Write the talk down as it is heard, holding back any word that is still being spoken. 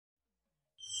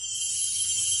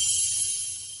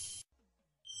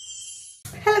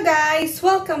Hello guys!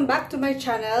 Welcome back to my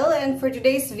channel, and for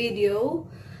today's video,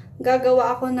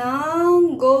 gagawa ako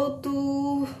ng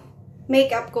go-to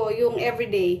makeup ko, yung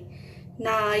everyday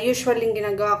na usually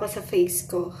ginagawa ko sa face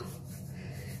ko.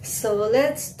 So,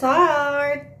 let's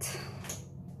start!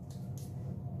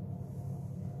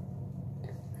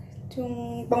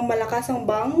 Yung pangmalakas ang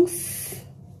bangs.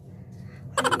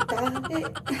 Ay,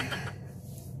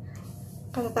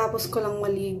 katatapos ko lang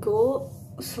maligo.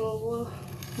 So,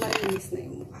 malinis na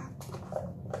yung mukha ko.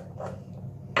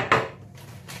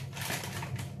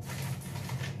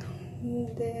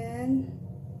 And then,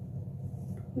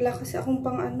 wala kasi akong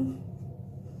pang ano.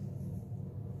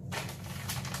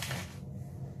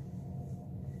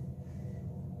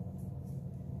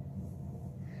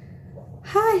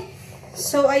 Hi!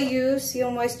 So, I use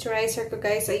yung moisturizer ko,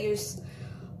 guys. I use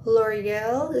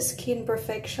L'Oreal Skin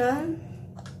Perfection.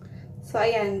 So,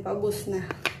 ayan, paubos na.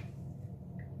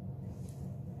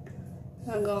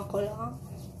 Nagawa ko lang.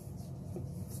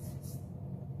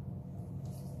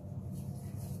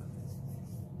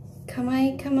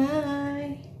 Kamay,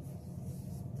 kamay.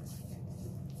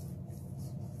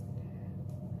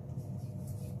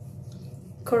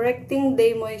 Correcting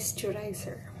Day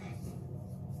Moisturizer.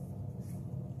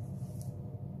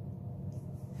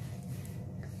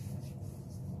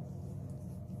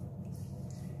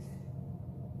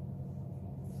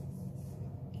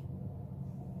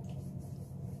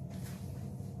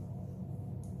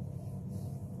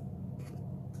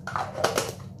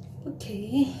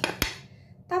 Okay.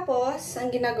 Tapos,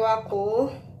 ang ginagawa ko,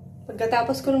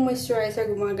 pagkatapos ko ng moisturizer,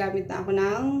 gumagamit na ako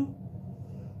ng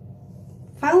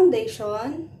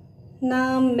foundation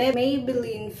na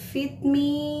Maybelline Fit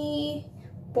Me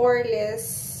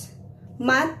Poreless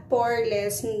Matte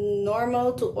Poreless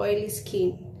Normal to Oily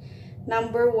Skin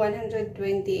number 128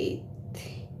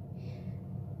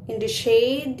 in the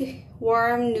shade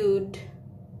Warm Nude.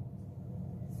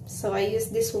 So, I use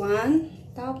this one.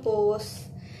 Tapos,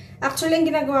 actually, ang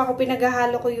ginagawa ko,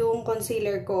 pinaghahalo ko yung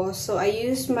concealer ko. So, I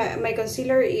use, my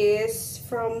concealer is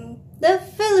from the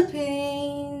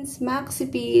Philippines,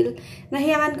 Maxi Peel.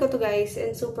 Nahiyangan ko to, guys,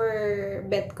 and super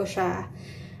bet ko siya.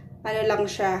 Ano lang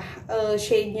siya,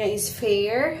 shade niya is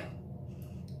fair.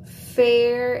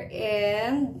 Fair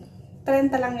and 30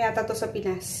 lang yata to sa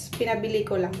Pinas. Pinabili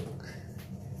ko lang.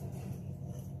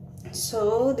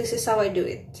 So, this is how I do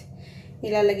it.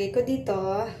 Nilalagay ko dito.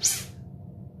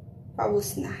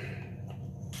 Paubos na.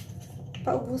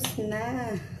 Paubos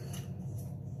na.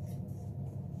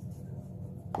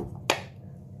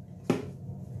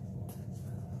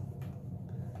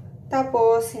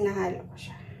 Tapos, hinahalo ko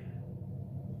siya.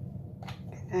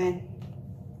 Ganun.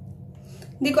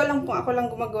 Hindi ko alam kung ako lang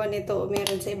gumagawa nito o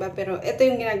meron sa iba, pero ito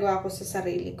yung ginagawa ko sa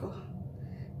sarili ko.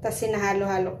 Tapos,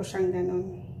 hinahalo-halo ko siyang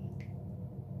ganun.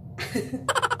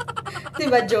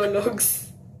 Diba, Jologs?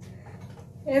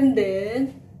 And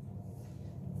then,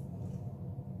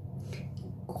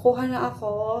 kukuha na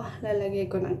ako, lalagay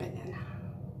ko ng ganyan.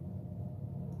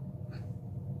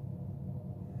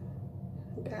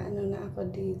 Gaano na ako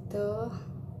dito.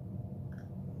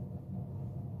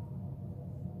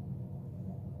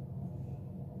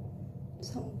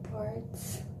 Some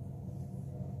parts.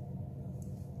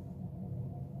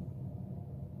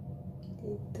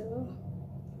 Dito.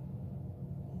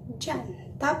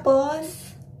 Diyan.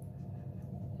 Tapos,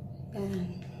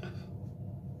 yan.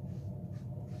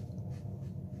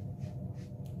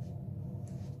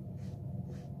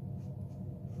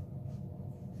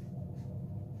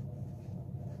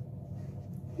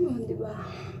 Oh, diba?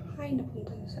 Ay,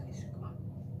 napunta na sa eyes ko.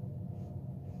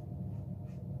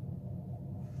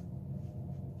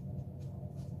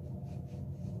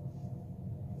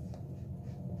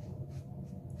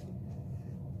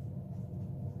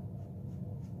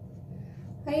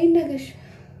 Ay, nagasya.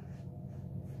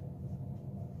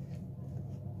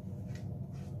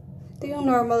 Ito yung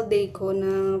normal day ko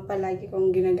na palagi kong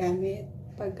ginagamit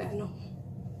pag ano.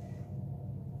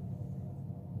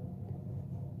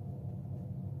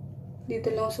 Dito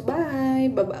lang sa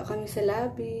bahay, baba kami sa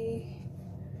lobby.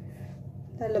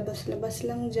 Lalabas-labas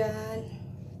lang dyan.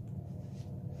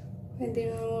 Hindi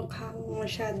mo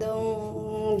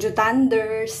masyadong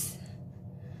jutanders.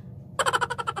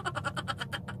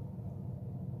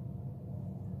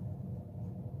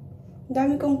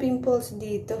 Dami kong pimples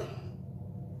dito.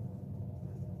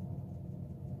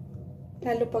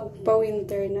 Lalo pag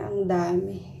pa-winter na ang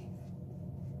dami.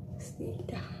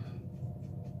 Dito.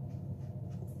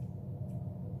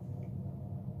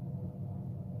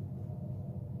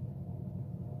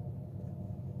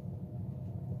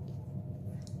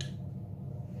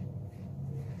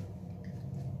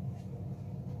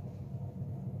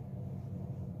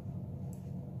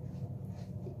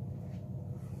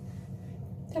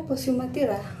 Tapos yung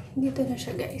matira, dito na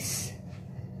siya guys.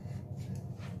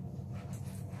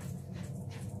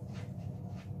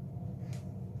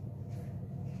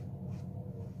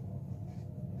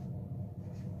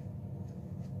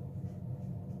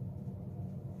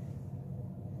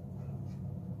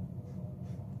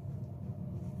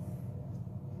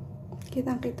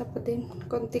 Kitang-kita pa din.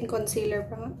 Konting concealer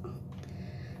pa nga.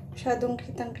 Masyadong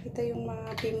kitang-kita yung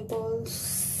mga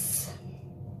pimples.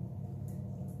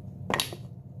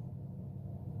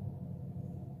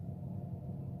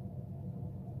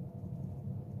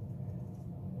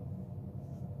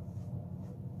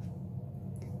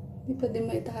 Hindi pa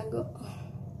din maitago.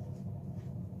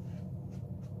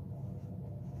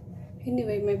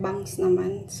 Anyway, may bangs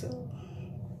naman. So,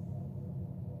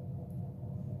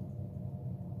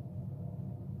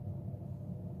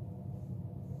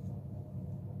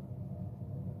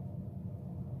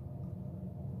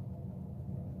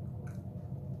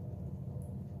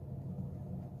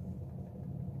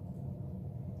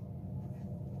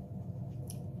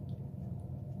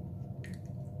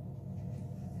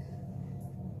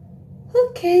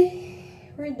 okay,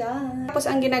 we're done. Tapos,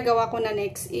 ang ginagawa ko na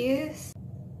next is,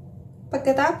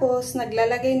 pagkatapos,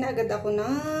 naglalagay na agad ako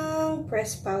ng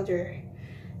pressed powder.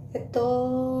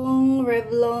 Itong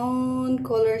Revlon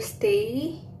Color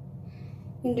Stay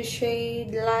in the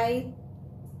shade Light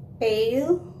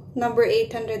Pale, number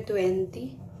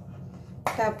 820.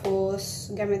 Tapos,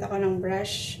 gamit ako ng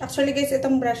brush. Actually, guys,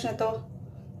 itong brush na to,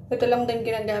 ito lang din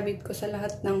ginagamit ko sa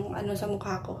lahat ng ano sa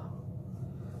mukha ko.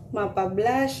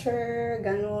 Mapa-blusher,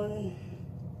 ganun.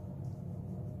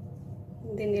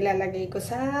 Hindi nilalagay ko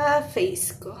sa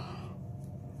face ko.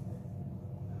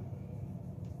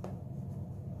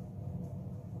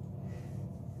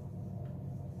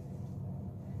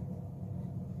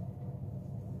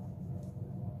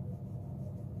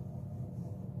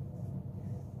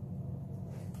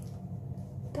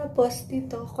 Tapos,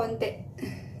 dito, konti.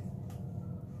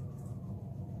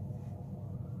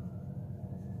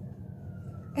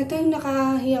 Ito yung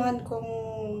nakahiyangan kong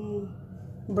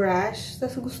brush.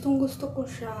 Tapos gustong-gusto ko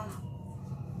siya.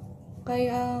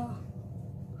 Kaya,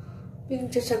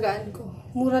 pinagtsatsagaan ko.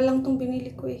 Mura lang tong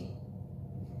binili ko eh.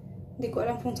 Hindi ko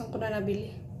alam kung saan ko na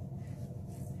nabili.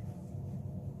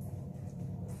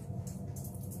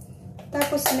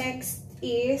 Tapos next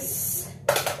is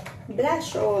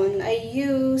blush on. I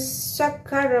use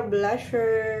Sakara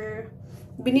blusher.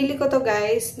 Binili ko to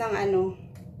guys ng ano,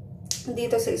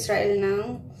 dito sa Israel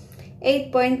ng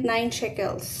 8.9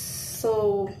 shekels.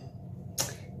 So,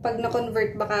 pag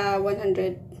na-convert baka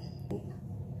 100.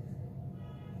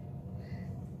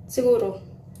 Siguro.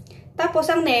 Tapos,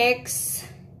 ang next,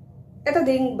 ito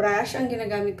ding brush ang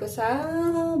ginagamit ko sa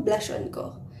blush on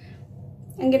ko.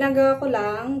 Ang ginagawa ko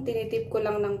lang, tinitip ko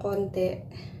lang ng konti.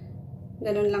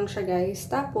 Ganun lang siya guys.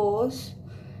 Tapos,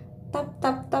 tap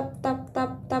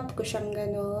ko siyang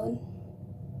ganun.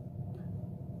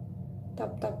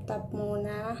 Tap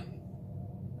muna.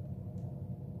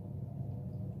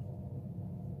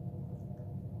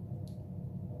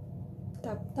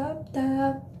 Tap.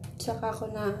 Tsaka ko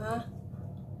na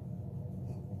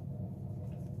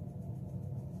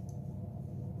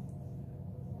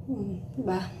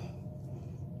ba?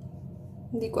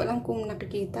 Hindi ko alam kung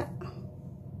nakikita.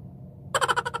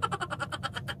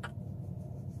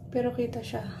 Pero kita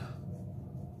siya.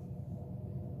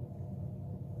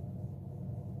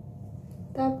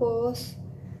 Tapos,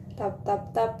 tap.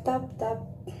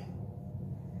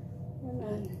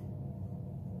 Ayan.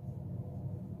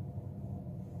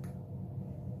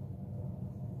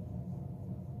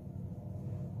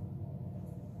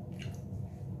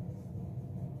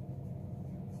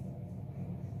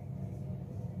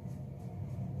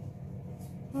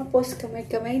 Tapos,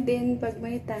 kamay-kamay din pag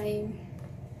may time.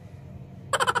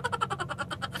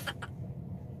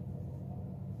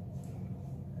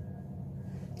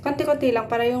 Konti-konti lang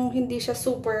para yung hindi siya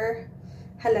super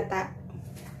halata.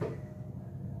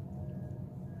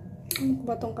 Ano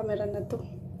ba tong camera na to?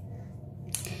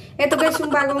 Ito guys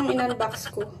yung bagong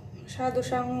in-unbox ko. Masyado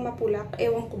siyang mapulak.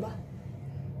 Ewan ko ba.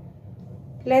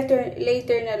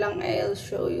 Later na lang I'll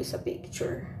show you sa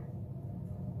picture.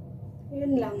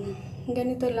 Yun lang.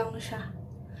 Ganito lang siya.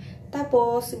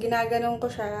 Tapos, ginaganon ko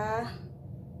siya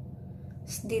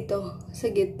dito, sa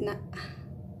gitna.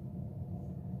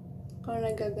 Kung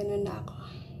nagaganon na ako.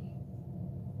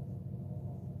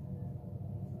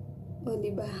 O,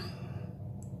 diba?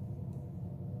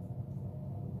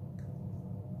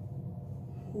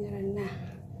 Meron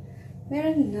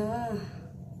na.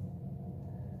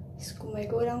 Is kung may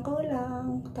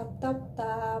kulang-kulang, tap.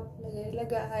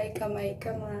 Lagay, kamay.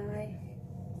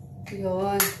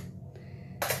 Yun.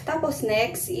 Tapos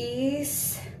next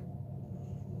is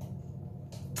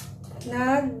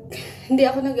hindi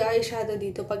ako nag-eyeshadow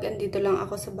dito pag andito lang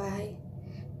ako sa bahay.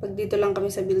 Pag dito lang kami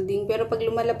sa building. Pero pag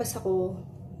lumalabas ako,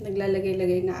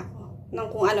 naglalagay-lagay na ako ng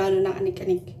kung ano-ano ng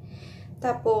anik-anik.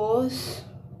 Tapos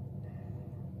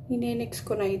inenex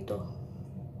ko na ito.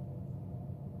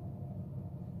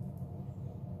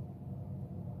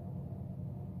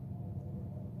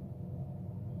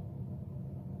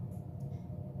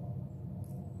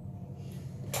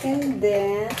 And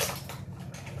then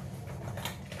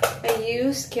I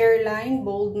use Careline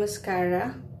Bold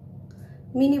Mascara.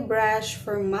 Mini brush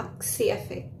for maxi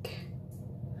effect.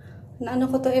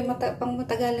 Naano ko to pang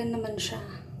matagalan naman siya.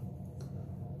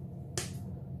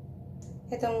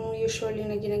 Itong usually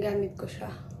na ginagamit ko siya.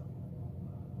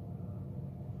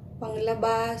 Pang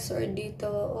labas or dito,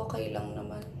 okay lang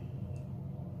naman.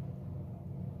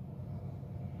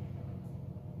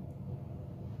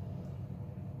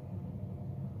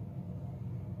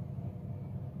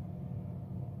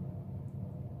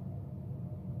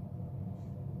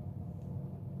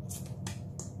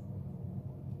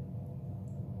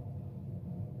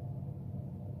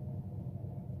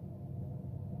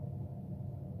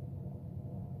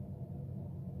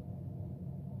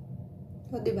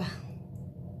 O, diba?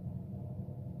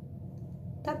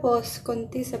 Tapos,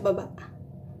 konti sa baba.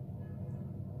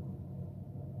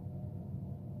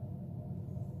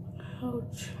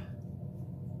 Ouch.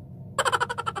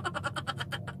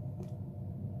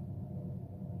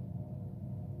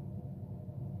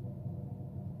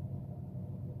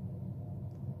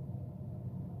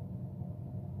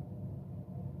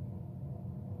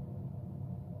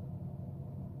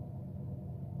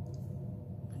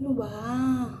 Ano ba?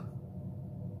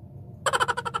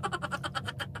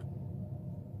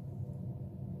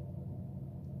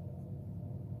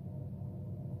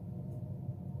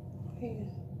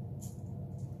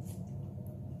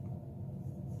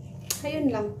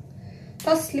 Ayun lang.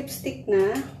 Tapos, lipstick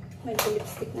na. May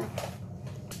lipstick na.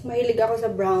 Mahilig ako sa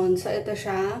brown. So, ito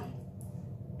siya.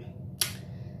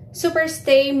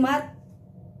 Superstay Matte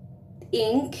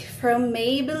Ink from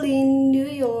Maybelline, New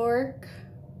York.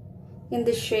 In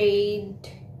the shade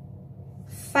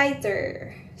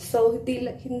Fighter. So,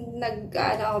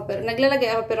 naglalagay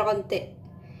ako pero konti.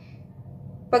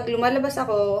 Pag lumalabas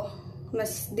ako,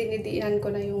 mas dinidiinan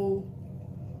ko na yung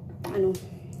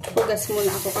hugas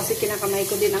muna ako kasi kinakamay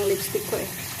ko din ang lipstick ko eh.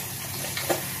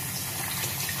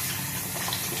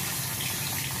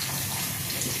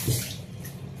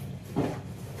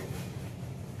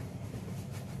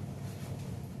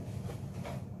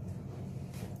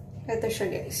 Ito siya,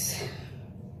 guys.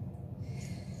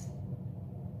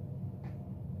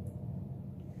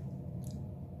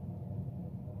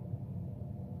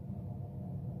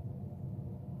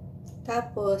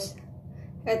 Tapos,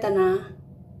 ito na.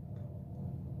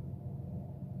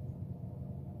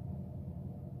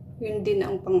 Yun din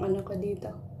ang pang-ano ko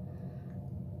dito.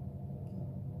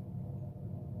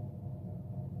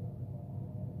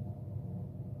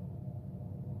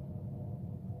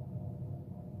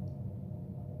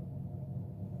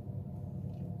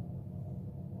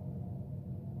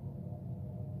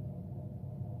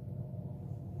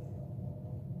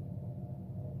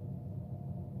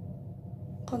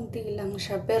 Konti lang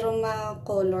siya, pero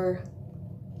ma-color.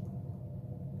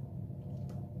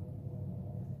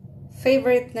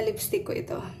 Favorite na lipstick ko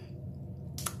ito.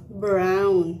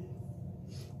 Brown.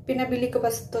 Pinabili ko pa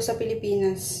ito sa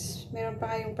Pilipinas. Meron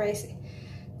pa kayong price.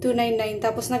 $2.99.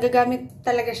 Tapos nagagamit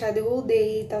talaga siya the whole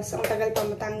day. Tapos ang tagal pa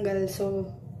matanggal. So,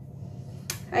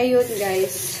 ayun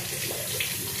guys.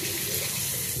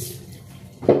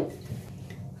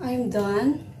 I'm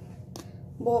done.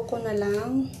 Buhok ko na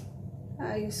lang.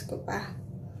 Ayos ko pa.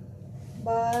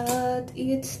 But,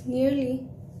 it's nearly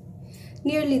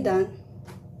done.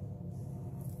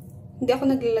 Hindi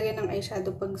ako naglalagay ng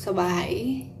eyeshadow pag sa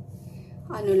bahay.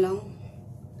 Ano lang.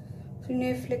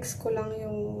 Pineflex ko lang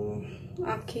yung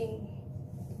aking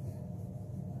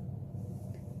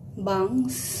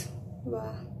bangs.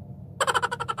 Diba?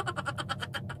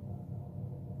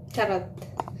 Charot.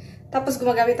 Tapos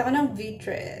gumagamit ako ng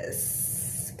V-Tress.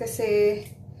 Kasi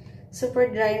super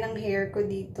dry ng hair ko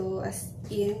dito. As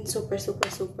in, super.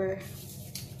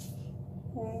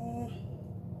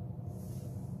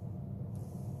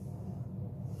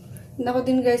 Ako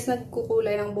din guys,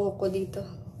 nagkukulay ng buhok ko dito.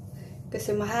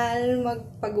 Kasi mahal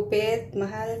magpagupit,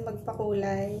 mahal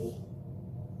magpakulay.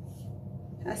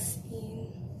 As in.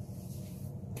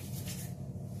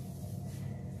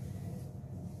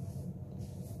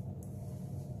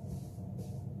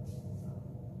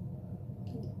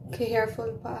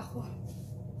 Careful pa ako.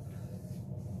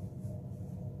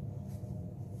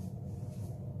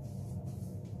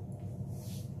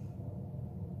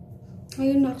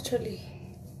 Ayun, actually.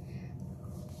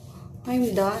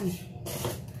 I'm done.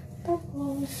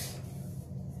 Tapos,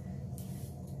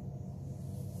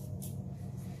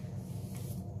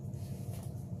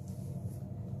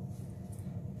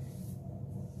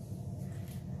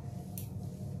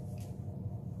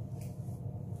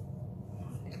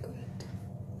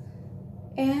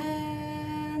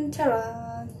 and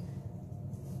charan!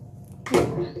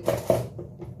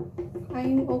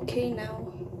 I'm okay now.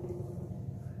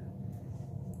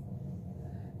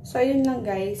 So, ayun lang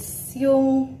guys.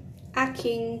 Yung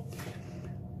aking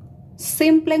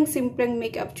simpleng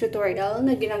makeup tutorial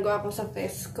na ginagawa ko sa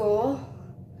face ko.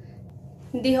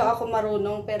 Hindi ho ako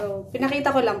marunong, pero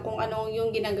pinakita ko lang kung ano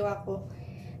yung ginagawa ko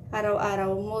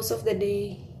araw-araw. Most of the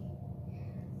day,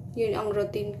 yun ang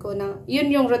routine ko yun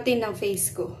yung routine ng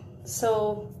face ko.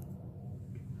 So,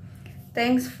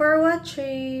 thanks for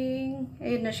watching.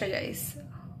 Ayun na siya guys.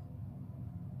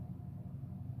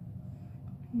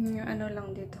 Yung ano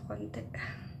lang dito, konti.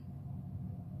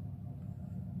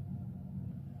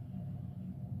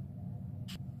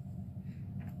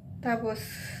 Tapos,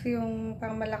 yung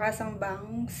pang malakas ang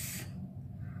bangs.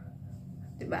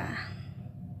 Diba?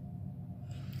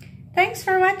 Thanks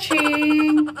for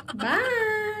watching!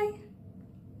 Bye!